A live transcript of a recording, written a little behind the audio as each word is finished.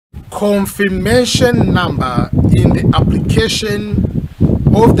confirmation number in the application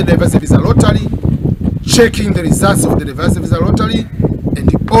of the diversity visa lottery, checking the results of the diversity visa lottery,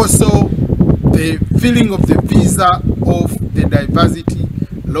 and also the filling of the visa of the diversity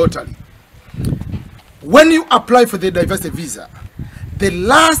lottery. When you apply for the diversity visa, the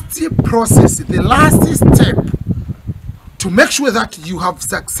last process, the last step to make sure that you have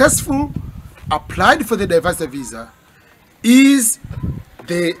successfully applied for the diversity visa is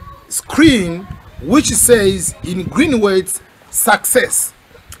the screen which says in green words success,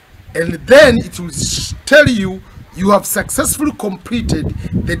 and then it will tell you you have successfully completed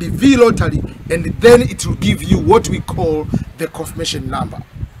the DV lottery, and then it will give you what we call the confirmation number.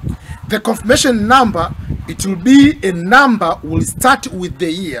 The confirmation number, it will be a number, will start with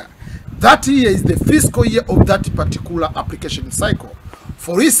the year. That year is the fiscal year of that particular application cycle.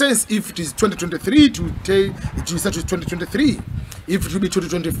 For instance, if it is 2023, it will start with 2023. If it will be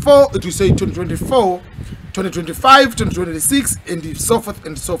 2024, it will say 2024, 2025, 2026, and so forth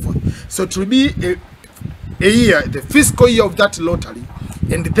and so forth. So it will be a year, the fiscal year of that lottery,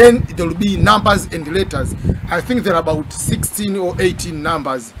 and then there will be numbers and letters. I think there are about 16 or 18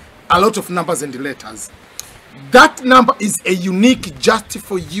 numbers, a lot of numbers and letters. That number is a unique just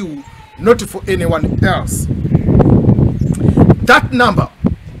for you, not for anyone else. That number,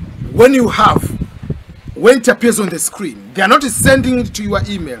 when it appears on the screen, they are not sending it to your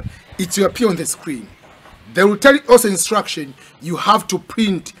email, it will appear on the screen. They will tell you also instruction, you have to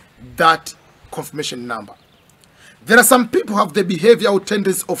print that confirmation number. There are some people who have the behavior or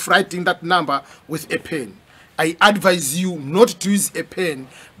tendency of writing that number with a pen. I advise you not to use a pen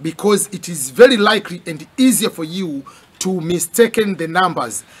because it is very likely and easier for you to mistaken the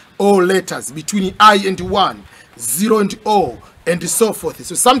numbers or letters between I and 1, 0 and O, and so forth.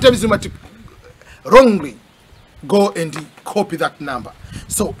 So sometimes you might wrongly go and copy that number.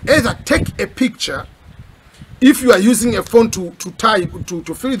 So either take a picture, if you are using a phone to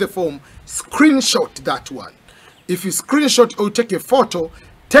fill the form, screenshot that one. If you screenshot or take a photo,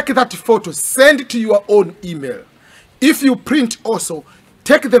 take that photo, send it to your own email. If you print also,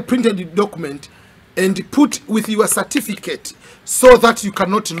 take the printed document and put with your certificate so that you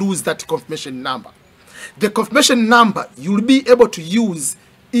cannot lose that confirmation number. The confirmation number you will be able to use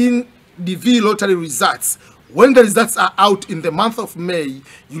in the DV lottery results. When the results are out in the month of May,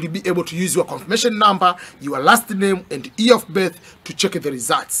 you will be able to use your confirmation number, your last name and year of birth to check the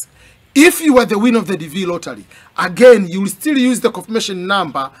results. If you are the winner of the DV lottery, again, you will still use the confirmation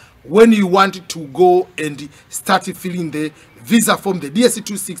number when you want to go and start filling the visa form, the DSC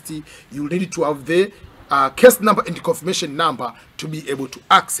 260. You need to have the case number and the confirmation number to be able to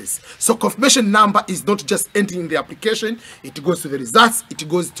access. So confirmation number is not just entering the application, it goes to the results, it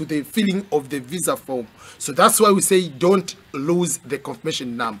goes to the filling of the visa form. So that's why we say don't lose the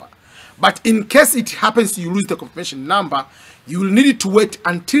confirmation number. But in case it happens you lose the confirmation number, you will need to wait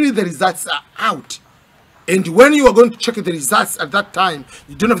until the results are out. And when you are going to check the results at that time,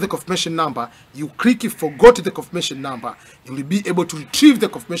 you don't have the confirmation number, you click forgot the confirmation number, you will be able to retrieve the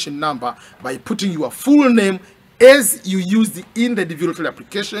confirmation number by putting your full name as you used in the DV lottery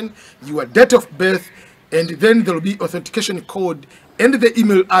application, your date of birth, and then there will be authentication code and the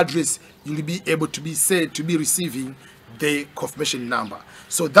email address. You will be able to be said to be receiving the confirmation number.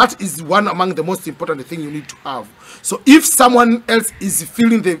 So that is one among the most important thing you need to have. So if someone else is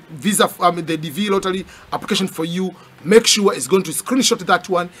filling the visa, the DV lottery application for you, make sure it's going to screenshot that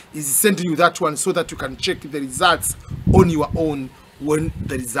one, is sending you that one so that you can check the results on your own when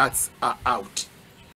the results are out.